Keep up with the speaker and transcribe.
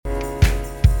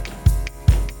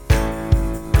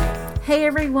Hey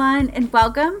everyone, and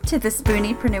welcome to the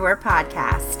Spooneepreneur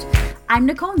Podcast. I'm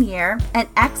Nicole Neer, an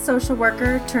ex-social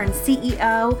worker turned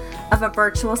CEO of a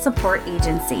virtual support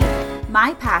agency.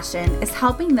 My passion is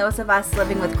helping those of us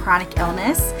living with chronic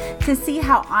illness to see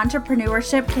how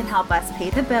entrepreneurship can help us pay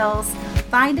the bills,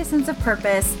 find a sense of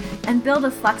purpose, and build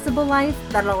a flexible life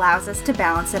that allows us to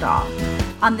balance it all.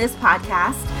 On this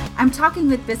podcast, I'm talking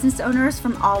with business owners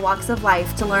from all walks of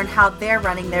life to learn how they're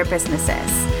running their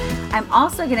businesses. I'm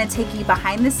also going to take you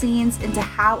behind the scenes into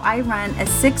how I run a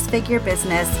six-figure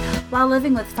business while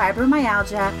living with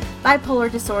fibromyalgia, bipolar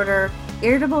disorder,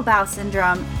 irritable bowel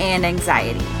syndrome, and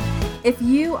anxiety. If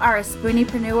you are a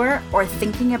Spooneepreneur or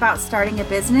thinking about starting a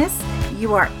business,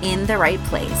 you are in the right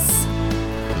place.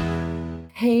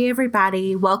 Hey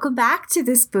everybody, welcome back to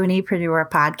the Spooneepreneur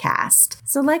Podcast.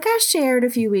 So like I shared a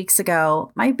few weeks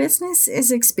ago, my business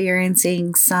is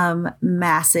experiencing some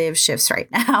massive shifts right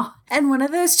now. And one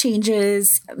of those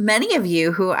changes, many of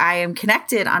you who I am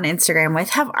connected on Instagram with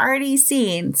have already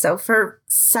seen. So for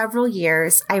several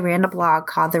years, I ran a blog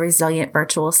called The Resilient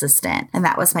Virtual Assistant, and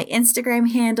that was my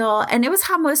Instagram handle. And it was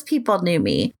how most people knew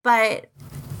me. But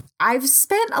I've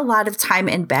spent a lot of time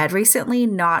in bed recently,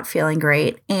 not feeling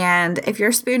great. And if you're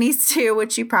Spoonies too,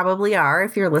 which you probably are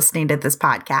if you're listening to this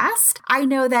podcast, I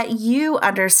know that you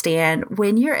understand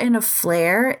when you're in a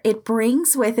flare, it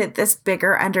brings with it this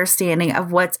bigger understanding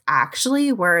of what's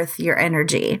actually worth your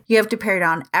energy. You have to pare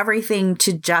down everything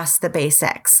to just the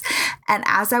basics. And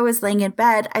as I was laying in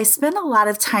bed, I spent a lot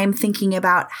of time thinking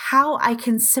about how I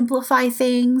can simplify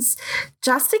things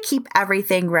just to keep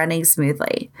everything running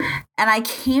smoothly. And I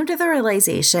came to the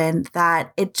realization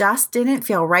that it just didn't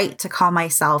feel right to call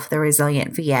myself the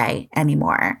Resilient VA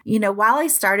anymore. You know, while I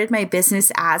started my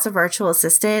business as a virtual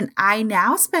assistant, I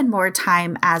now spend more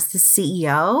time as the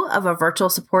CEO of a virtual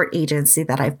support agency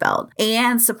that I've built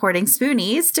and supporting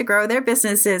Spoonies to grow their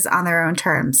businesses on their own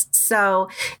terms. So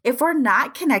if we're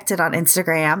not connected on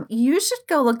Instagram, you should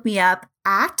go look me up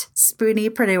at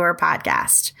Spooneepreneur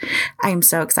Podcast. I'm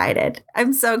so excited.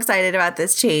 I'm so excited about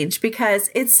this change because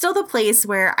it's still the place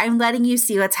where I'm letting you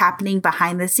see what's happening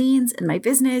behind the scenes in my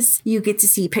business. You get to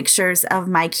see pictures of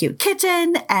my cute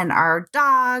kitchen and our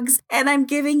dogs, and I'm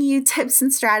giving you tips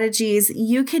and strategies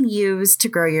you can use to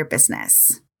grow your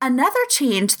business. Another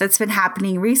change that's been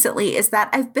happening recently is that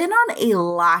I've been on a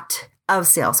lot of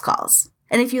sales calls.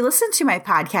 And if you listened to my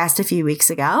podcast a few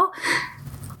weeks ago,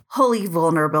 holy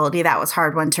vulnerability, that was a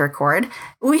hard one to record.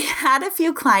 We had a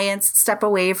few clients step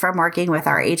away from working with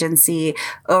our agency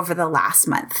over the last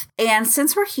month. And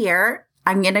since we're here,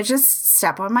 I'm going to just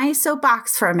step on my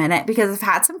soapbox for a minute because I've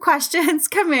had some questions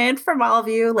come in from all of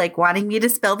you, like wanting me to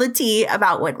spill the tea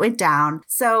about what went down.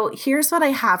 So here's what I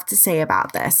have to say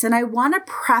about this. And I want to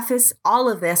preface all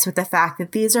of this with the fact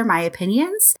that these are my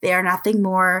opinions. They are nothing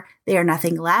more. They are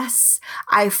nothing less.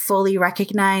 I fully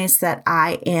recognize that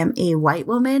I am a white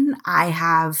woman. I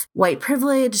have white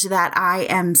privilege that I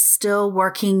am still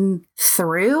working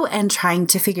through and trying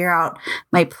to figure out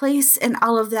my place in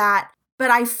all of that. But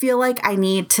I feel like I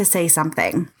need to say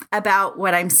something about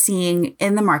what I'm seeing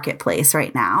in the marketplace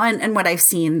right now and what I've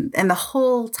seen in the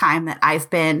whole time that I've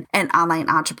been an online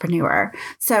entrepreneur.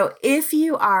 So if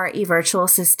you are a virtual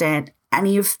assistant and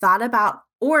you've thought about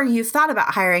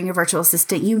hiring a virtual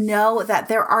assistant, you know that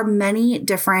there are many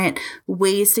different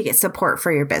ways to get support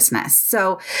for your business.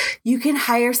 So you can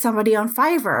hire somebody on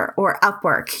Fiverr or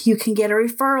Upwork. You can get a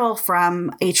referral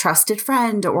from a trusted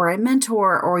friend or a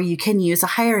mentor, or you can use a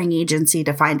hiring agency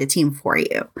to find a team for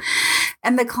you.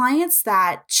 And the clients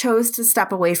that chose to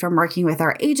step away from working with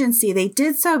our agency, they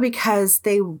did so because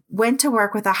they went to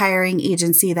work with a hiring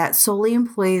agency that solely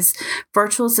employs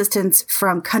virtual assistants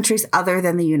from countries other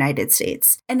than the United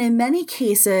States. And in many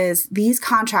cases, these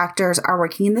contractors are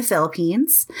working in the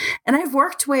Philippines. And I've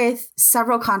worked with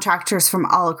several contractors from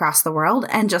all across the world.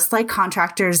 And just like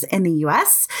contractors in the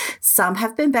US, some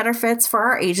have been better fits for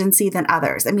our agency than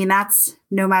others. I mean, that's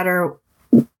no matter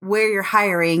where you're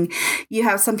hiring, you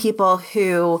have some people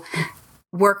who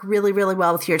work really, really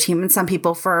well with your team, and some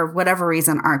people, for whatever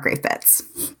reason, aren't great fits.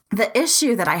 The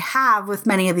issue that I have with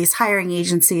many of these hiring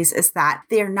agencies is that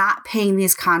they are not paying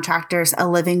these contractors a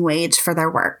living wage for their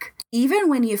work. Even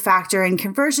when you factor in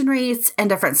conversion rates and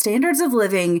different standards of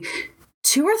living,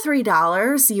 $2 or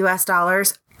 $3 US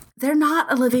dollars, they're not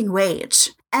a living wage.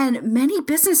 And many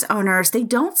business owners, they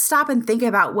don't stop and think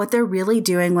about what they're really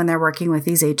doing when they're working with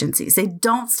these agencies. They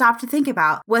don't stop to think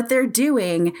about what they're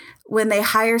doing when they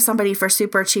hire somebody for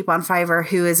super cheap on Fiverr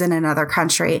who is in another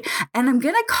country. And I'm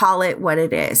going to call it what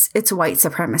it is. It's white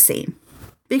supremacy.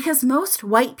 because most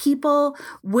white people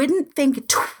wouldn't think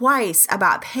twice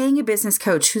about paying a business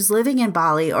coach who's living in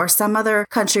Bali or some other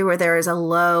country where there is a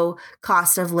low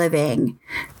cost of living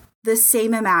the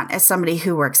same amount as somebody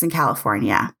who works in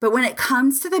California. But when it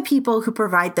comes to the people who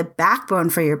provide the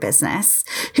backbone for your business,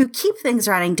 who keep things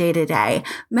running day to day,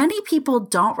 many people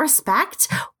don't respect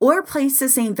or place the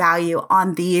same value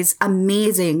on these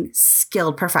amazing,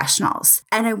 skilled professionals.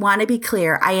 And I want to be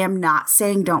clear, I am not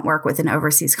saying don't work with an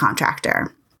overseas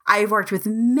contractor. I've worked with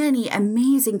many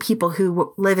amazing people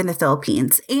who live in the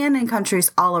Philippines and in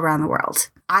countries all around the world.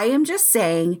 I am just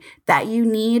saying that you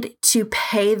need to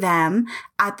pay them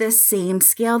at the same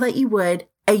scale that you would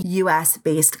a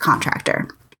US-based contractor.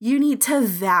 You need to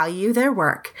value their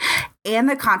work and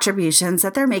the contributions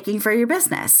that they're making for your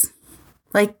business.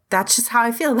 Like, that's just how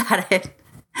I feel about it.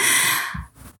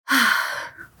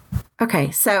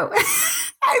 Okay, so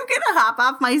I'm going to hop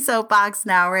off my soapbox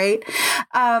now, right?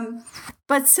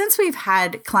 But since we've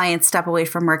had clients step away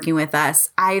from working with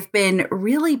us, I've been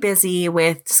really busy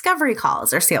with discovery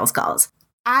calls or sales calls.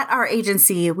 At our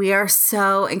agency, we are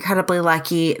so incredibly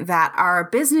lucky that our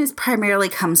business primarily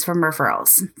comes from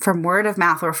referrals, from word of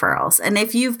mouth referrals. And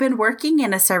if you've been working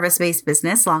in a service-based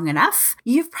business long enough,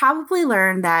 you've probably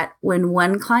learned that when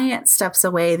one client steps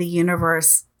away, the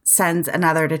universe sends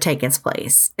another to take its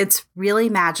place. It's really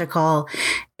magical.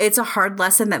 It's a hard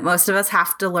lesson that most of us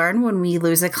have to learn when we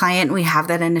lose a client. We have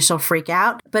that initial freak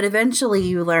out, but eventually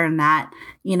you learn that,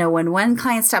 when one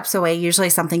client steps away, usually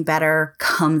something better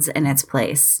comes in its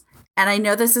place. And I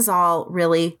know this is all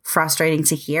really frustrating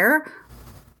to hear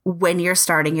when you're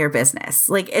starting your business.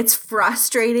 Like, it's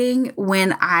frustrating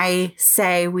when I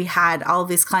say we had all of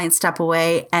these clients step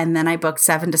away and then I booked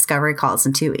 7 discovery calls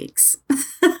in 2 weeks.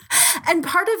 And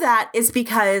part of that is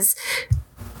because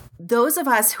those of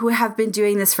us who have been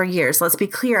doing this for years, let's be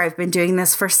clear, I've been doing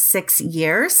this for 6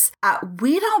 years.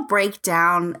 We don't break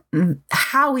down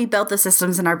how we built the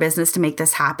systems in our business to make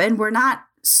this happen. We're not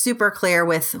super clear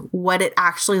with what it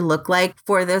actually looked like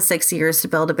for those 6 years to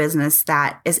build a business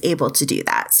that is able to do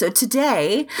that. So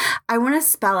today, I want to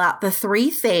spell out the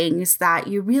 3 things that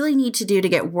you really need to do to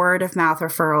get word of mouth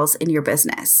referrals in your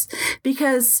business,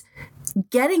 because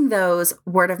getting those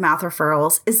word of mouth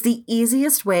referrals is the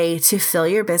easiest way to fill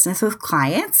your business with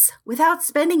clients without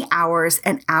spending hours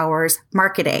and hours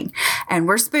marketing. And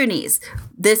we're Spoonies.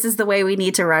 This is the way we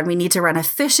need to run. We need to run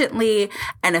efficiently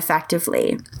and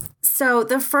effectively. So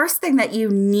the first thing that you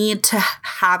need to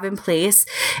have in place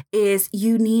is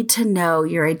you need to know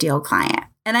your ideal client.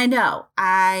 And I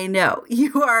know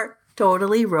you are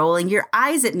totally rolling your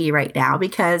eyes at me right now,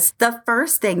 because the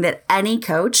first thing that any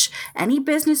coach, any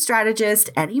business strategist,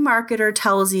 any marketer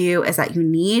tells you is that you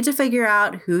need to figure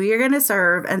out who you're going to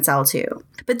serve and sell to.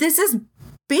 But this is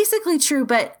basically true.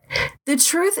 But the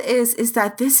truth is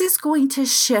that this is going to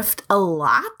shift a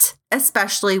lot,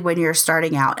 especially when you're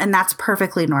starting out. And that's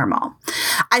perfectly normal.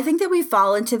 I think that we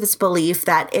fall into this belief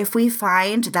that if we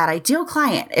find that ideal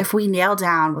client, if we nail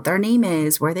down what their name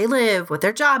is, where they live, what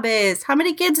their job is, how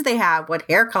many kids they have, what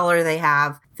hair color they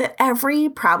have, that every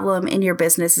problem in your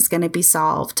business is going to be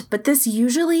solved. But this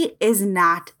usually is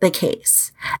not the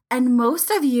case. And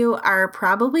most of you are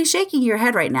probably shaking your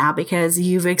head right now because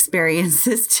you've experienced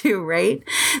this too, right?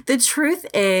 The truth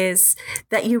is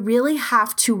that you really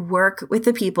have to work with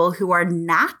the people who are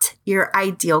not your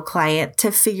ideal client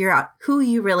to figure out who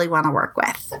you really want to work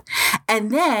with. And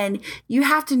then you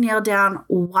have to nail down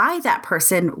why that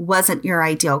person wasn't your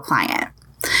ideal client.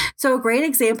 So a great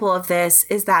example of this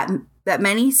is that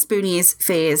many Spoonies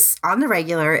face on the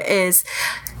regular is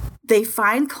they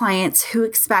find clients who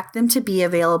expect them to be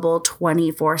available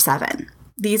 24/7.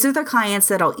 These are the clients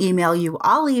that'll email you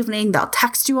all evening. They'll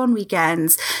text you on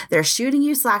weekends. They're shooting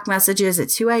you Slack messages at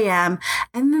 2 a.m.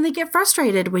 And then they get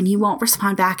frustrated when you won't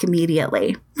respond back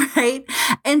immediately, right?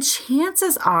 And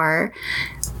chances are,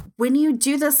 when you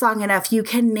do this long enough, you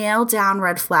can nail down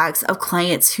red flags of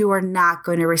clients who are not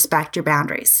going to respect your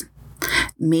boundaries.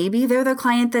 Maybe they're the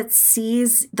client that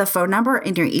sees the phone number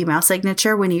in your email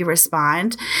signature when you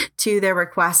respond to their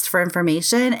request for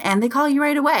information and they call you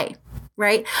right away,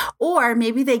 right? Or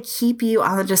maybe they keep you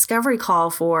on the discovery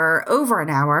call for over an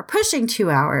hour, pushing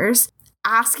 2 hours,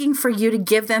 asking for you to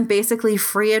give them basically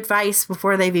free advice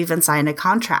before they've even signed a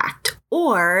contract.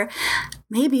 Or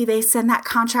maybe they send that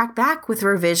contract back with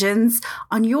revisions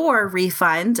on your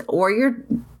refund or your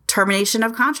termination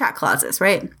of contract clauses,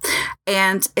 right?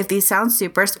 And if these sound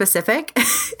super specific,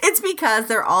 it's because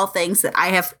they're all things that I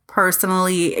have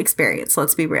personally experienced.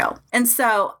 Let's be real. And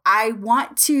so I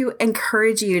want to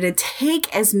encourage you to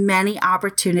take as many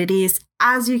opportunities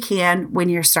as you can when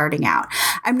you're starting out.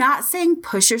 I'm not saying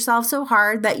push yourself so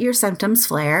hard that your symptoms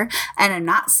flare, and I'm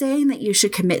not saying that you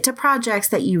should commit to projects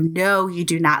that you know you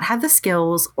do not have the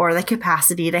skills or the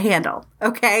capacity to handle,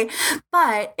 okay?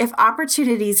 But if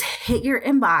opportunities hit your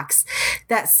inbox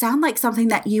that sound like something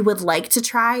that you would like to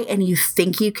try and you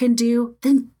think you can do,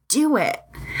 then do it,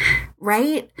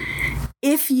 right?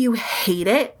 If you hate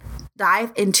it,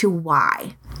 dive into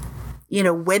why.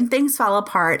 When things fall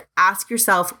apart, ask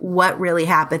yourself what really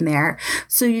happened there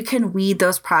so you can weed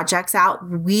those projects out,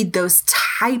 weed those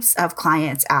types of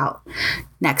clients out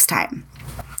next time.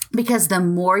 Because the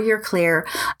more you're clear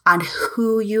on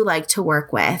who you like to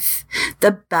work with,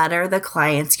 the better the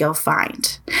clients you'll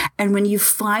find. And when you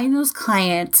find those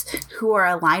clients who are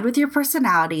aligned with your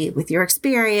personality, with your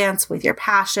experience, with your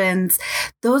passions,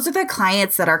 those are the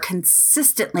clients that are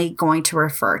consistently going to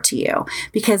refer to you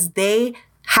because they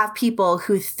have people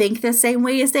who think the same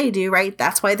way as they do, right?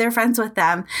 That's why they're friends with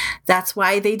them. That's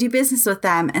why they do business with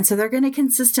them. And so they're going to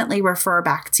consistently refer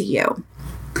back to you.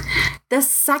 The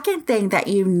second thing that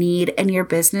you need in your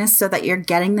business so that you're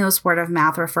getting those word of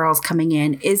mouth referrals coming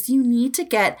in is you need to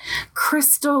get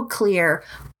crystal clear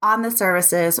on the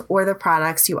services or the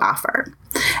products you offer.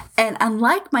 And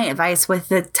unlike my advice with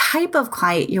the type of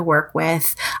client you work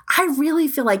with, I really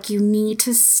feel like you need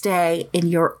to stay in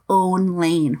your own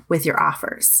lane with your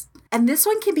offers. And this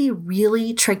one can be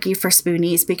really tricky for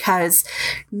Spoonies because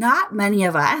not many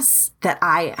of us that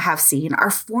I have seen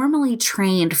are formally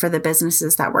trained for the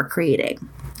businesses that we're creating.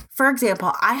 For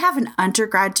example, I have an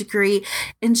undergrad degree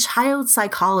in child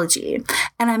psychology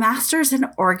and a master's in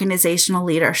organizational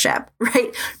leadership,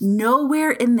 right?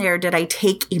 Nowhere in there did I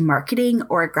take a marketing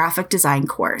or a graphic design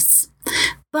course.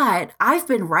 But I've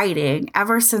been writing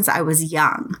ever since I was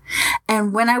young.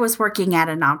 And when I was working at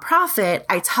a nonprofit,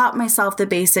 I taught myself the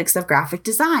basics of graphic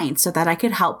design so that I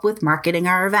could help with marketing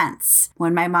our events.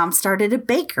 When my mom started a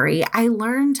bakery, I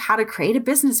learned how to create a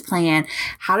business plan,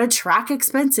 how to track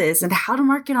expenses, and how to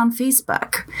market on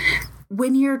Facebook.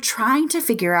 When you're trying to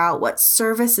figure out what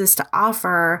services to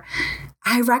offer,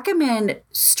 I recommend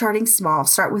starting small.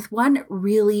 Start with one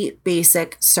really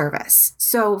basic service.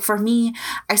 So for me,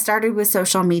 I started with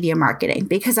social media marketing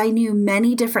because I knew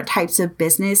many different types of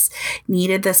business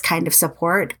needed this kind of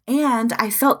support, and I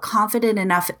felt confident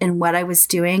enough in what I was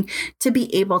doing to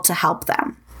be able to help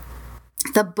them.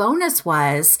 The bonus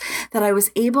was that I was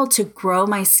able to grow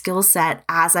my skill set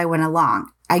as I went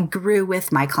along. I grew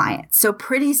with my clients. So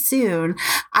pretty soon,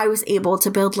 I was able to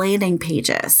build landing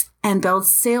pages and build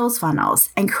sales funnels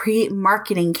and create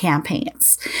marketing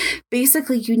campaigns.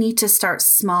 Basically, you need to start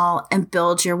small and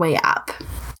build your way up.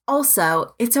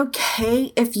 Also, it's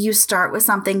okay if you start with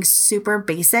something super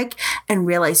basic and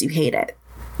realize you hate it.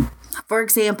 For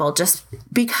example, just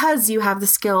because you have the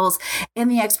skills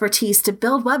and the expertise to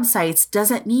build websites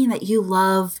doesn't mean that you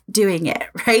love doing it,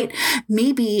 right?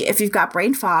 Maybe if you've got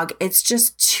brain fog, it's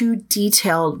just too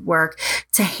detailed work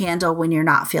to handle when you're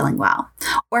not feeling well.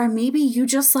 Or maybe you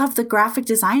just love the graphic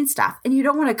design stuff and you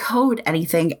don't want to code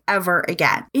anything ever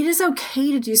again. It is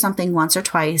okay to do something once or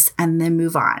twice and then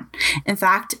move on. In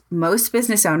fact, most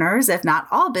business owners, if not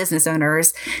all business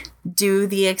owners, do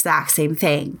the exact same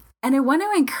thing. And I want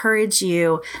to encourage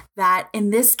you that in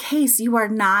this case, you are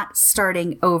not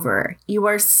starting over. You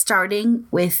are starting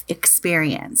with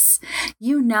experience.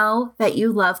 You know that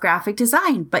you love graphic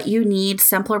design, but you need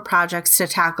simpler projects to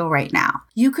tackle right now.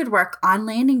 You could work on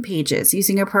landing pages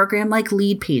using a program like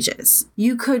Leadpages.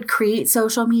 You could create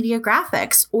social media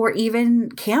graphics or even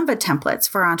Canva templates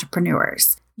for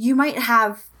entrepreneurs. You might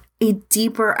have a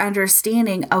deeper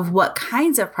understanding of what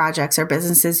kinds of projects or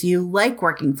businesses you like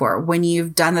working for when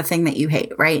you've done the thing that you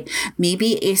hate, right?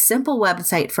 Maybe a simple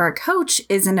website for a coach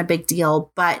isn't a big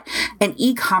deal, but an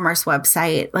e-commerce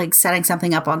website, like setting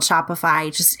something up on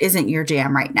Shopify, just isn't your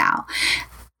jam right now.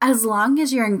 As long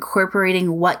as you're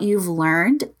incorporating what you've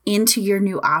learned into your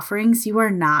new offerings, you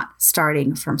are not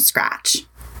starting from scratch.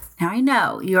 Now, I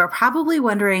know you are probably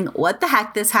wondering what the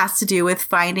heck this has to do with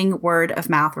finding word of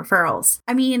mouth referrals.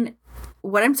 I mean,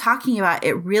 what I'm talking about,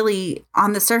 it really,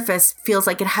 on the surface, feels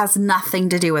like it has nothing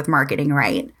to do with marketing,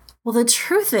 right? Well, the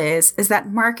truth is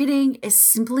that marketing is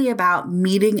simply about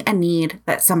meeting a need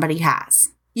that somebody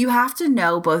has. You have to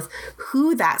know both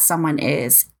who that someone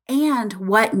is and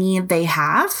what need they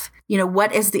have.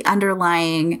 What is the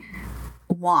underlying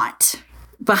want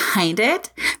behind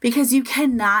it, because you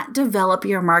cannot develop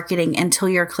your marketing until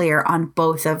you're clear on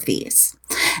both of these.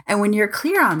 And when you're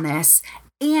clear on this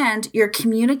and you're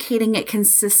communicating it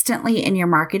consistently in your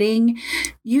marketing,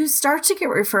 you start to get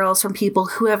referrals from people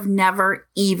who have never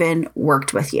even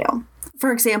worked with you.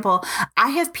 For example, I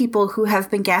have people who have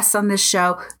been guests on this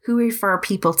show who refer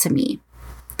people to me.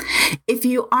 If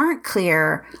you aren't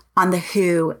clear on the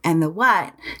who and the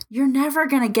what, you're never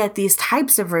going to get these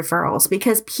types of referrals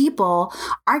because people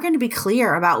are going to be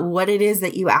clear about what it is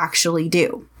that you actually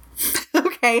do.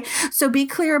 Okay, so be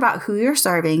clear about who you're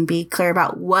serving, be clear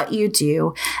about what you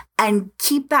do, and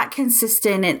keep that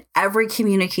consistent in every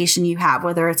communication you have,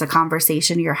 whether it's a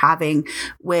conversation you're having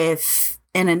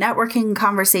in a networking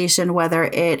conversation, whether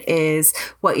it is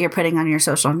what you're putting on your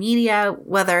social media,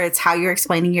 whether it's how you're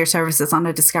explaining your services on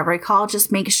a discovery call.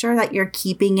 Just make sure that you're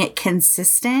keeping it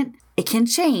consistent. It can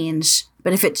change,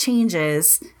 but if it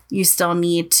changes, you still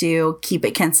need to keep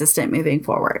it consistent moving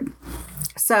forward.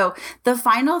 So the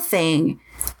final thing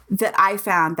that I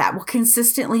found that will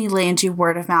consistently land you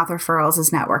word of mouth referrals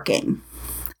is networking.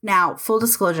 Now, full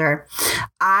disclosure,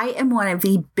 I am one of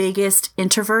the biggest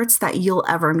introverts that you'll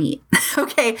ever meet.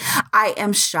 Okay, I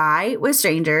am shy with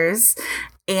strangers,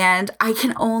 and I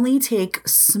can only take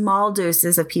small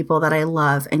doses of people that I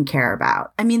love and care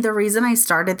about. I mean, the reason I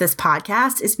started this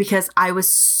podcast is because I was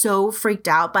so freaked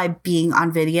out by being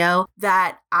on video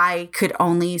that I could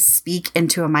only speak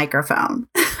into a microphone.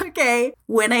 Okay.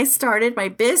 When I started my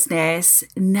business,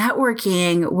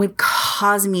 networking would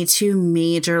cause me to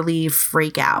majorly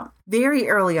freak out. Very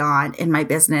early on in my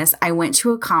business, I went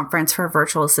to a conference for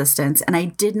virtual assistants and I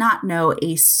did not know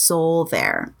a soul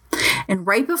there. And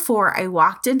right before I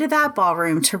walked into that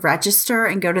ballroom to register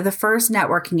and go to the first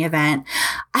networking event,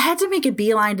 I had to make a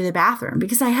beeline to the bathroom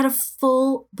because I had a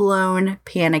full-blown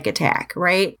panic attack,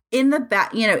 right? In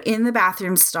the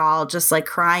bathroom stall, just like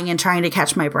crying and trying to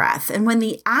catch my breath. And when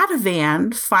the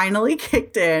Ativan finally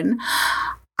kicked in,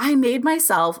 I made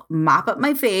myself mop up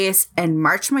my face and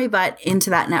march my butt into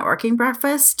that networking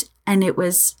breakfast, and it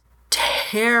was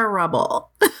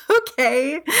terrible.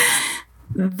 Okay.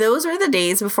 Those are the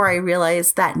days before I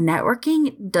realized that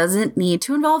networking doesn't need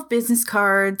to involve business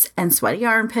cards and sweaty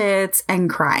armpits and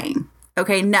crying.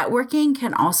 Okay, networking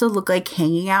can also look like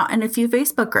hanging out in a few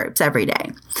Facebook groups every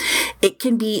day. It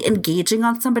can be engaging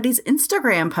on somebody's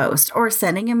Instagram post or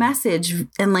sending a message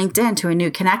in LinkedIn to a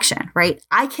new connection, right?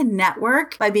 I can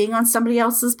network by being on somebody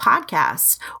else's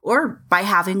podcast or by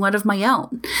having one of my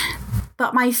own.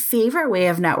 But my favorite way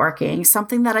of networking,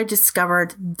 something that I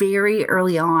discovered very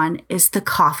early on, is the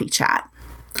coffee chat.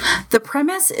 The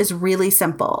premise is really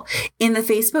simple. In the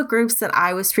Facebook groups that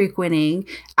I was frequenting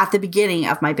at the beginning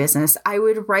of my business, I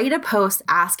would write a post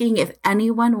asking if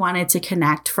anyone wanted to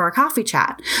connect for a coffee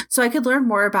chat so I could learn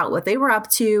more about what they were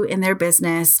up to in their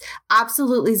business.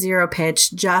 Absolutely zero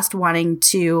pitch, just wanting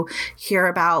to hear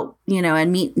about,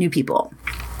 and meet new people.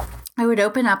 I would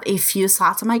open up a few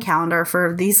slots on my calendar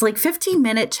for these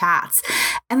 15-minute chats,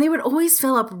 and they would always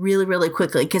fill up really, really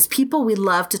quickly because we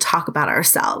love to talk about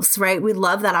ourselves, right? We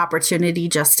love that opportunity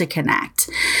just to connect.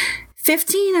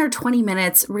 15 or 20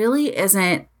 minutes really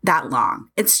isn't that long.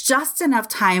 It's just enough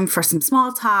time for some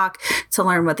small talk, to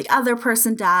learn what the other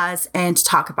person does, and to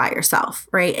talk about yourself,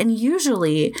 right? And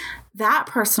usually that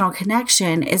personal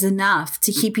connection is enough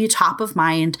to keep you top of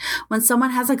mind when someone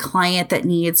has a client that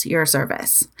needs your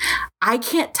service. I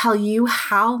can't tell you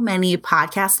how many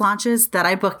podcast launches that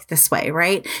I booked this way,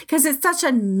 right? Because it's such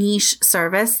a niche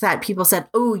service that people said,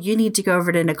 oh, you need to go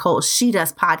over to Nicole. She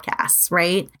does podcasts,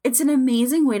 right? It's an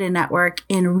amazing way to network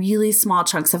in really small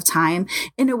chunks of time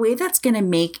in a way that's going to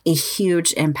make a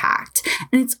huge impact.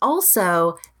 And it's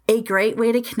also a great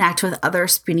way to connect with other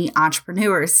Spoonie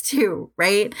entrepreneurs too,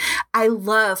 right? I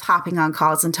love hopping on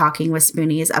calls and talking with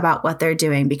Spoonies about what they're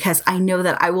doing because I know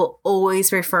that I will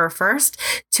always refer first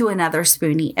to another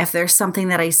Spoonie if there's something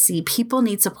that I see people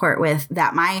need support with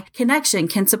that my connection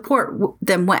can support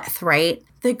them with, right?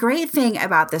 The great thing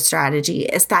about this strategy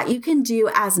is that you can do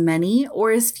as many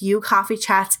or as few coffee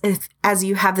chats as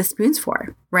you have the spoons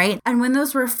for, right? And when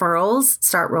those referrals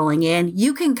start rolling in,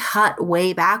 you can cut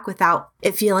way back without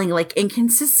it feeling like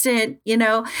inconsistent,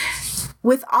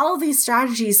 With all of these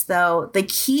strategies, though, the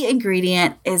key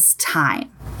ingredient is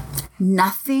time.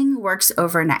 Nothing works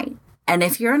overnight. And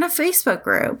if you're in a Facebook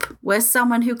group with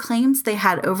someone who claims they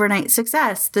had overnight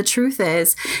success, the truth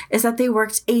is that they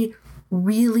worked a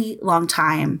really long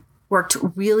time, worked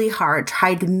really hard,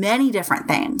 tried many different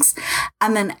things,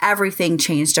 and then everything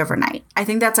changed overnight. I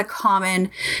think that's a common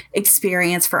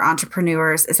experience for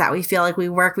entrepreneurs is that we feel like we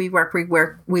work,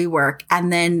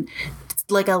 and then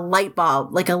like a light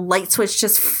bulb, like a light switch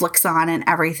just flicks on and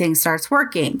everything starts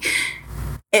working.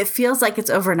 It feels like it's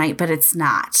overnight, but it's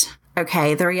not.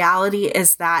 Okay, the reality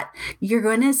is that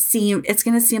it's going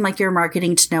to seem like you're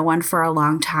marketing to no one for a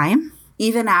long time,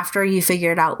 even after you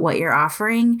figured out what you're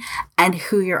offering and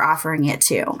who you're offering it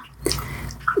to.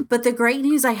 But the great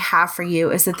news I have for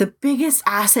you is that the biggest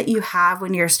asset you have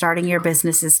when you're starting your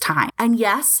business is time. And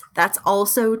yes, that's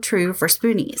also true for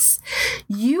Spoonies.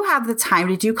 You have the time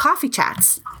to do coffee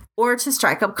chats or to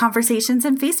strike up conversations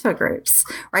in Facebook groups,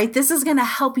 right? This is going to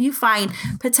help you find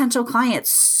potential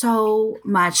clients so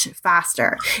much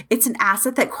faster. It's an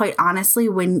asset that, quite honestly,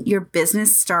 when your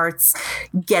business starts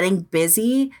getting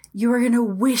busy, you are going to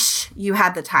wish you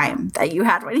had the time that you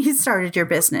had when you started your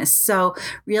business. So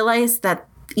realize that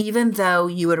even though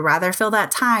you would rather fill that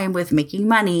time with making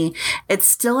money, it's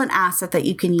still an asset that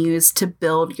you can use to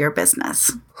build your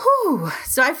business. Whew.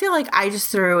 So I feel like I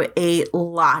just threw a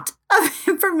lot of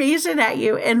information at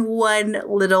you in one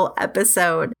little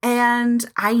episode. And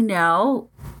I know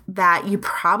that you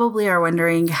probably are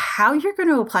wondering how you're going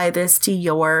to apply this to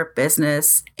your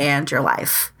business and your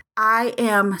life. I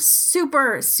am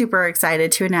super, super excited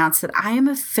to announce that I am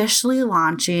officially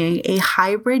launching a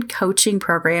hybrid coaching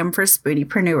program for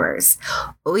Spooniepreneurs.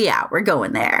 Oh yeah, we're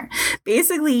going there.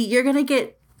 Basically, you're going to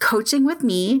get coaching with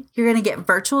me. You're going to get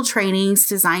virtual trainings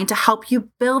designed to help you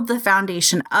build the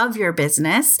foundation of your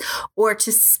business or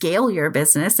to scale your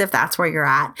business if that's where you're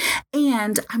at.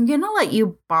 And I'm going to let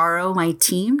you borrow my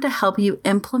team to help you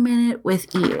implement it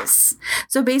with ease.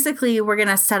 So basically, we're going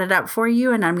to set it up for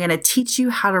you and I'm going to teach you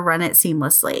how to run it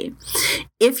seamlessly.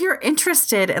 If you're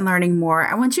interested in learning more,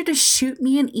 I want you to shoot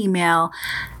me an email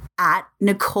at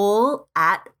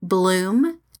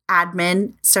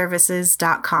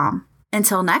nicole@bloomadminservices.com.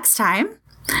 Until next time,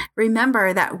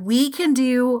 remember that we can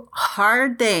do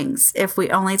hard things if we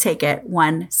only take it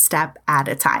one step at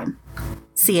a time.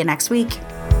 See you next week.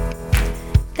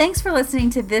 Thanks for listening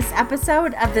to this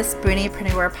episode of the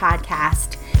Spooniepreneur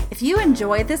Podcast. If you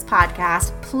enjoyed this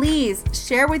podcast, please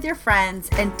share with your friends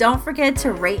and don't forget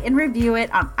to rate and review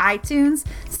it on iTunes,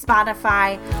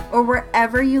 Spotify, or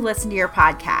wherever you listen to your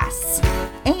podcasts.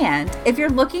 And if you're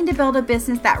looking to build a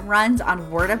business that runs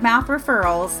on word of mouth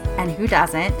referrals, and who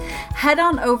doesn't, head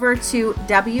on over to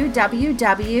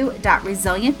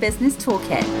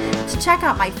www.resilientbusinesstoolkit to check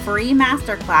out my free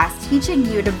masterclass teaching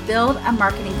you to build a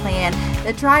marketing plan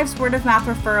that drives word of mouth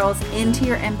referrals into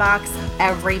your inbox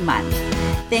every month.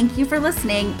 Thank you for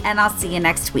listening, and I'll see you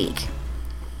next week.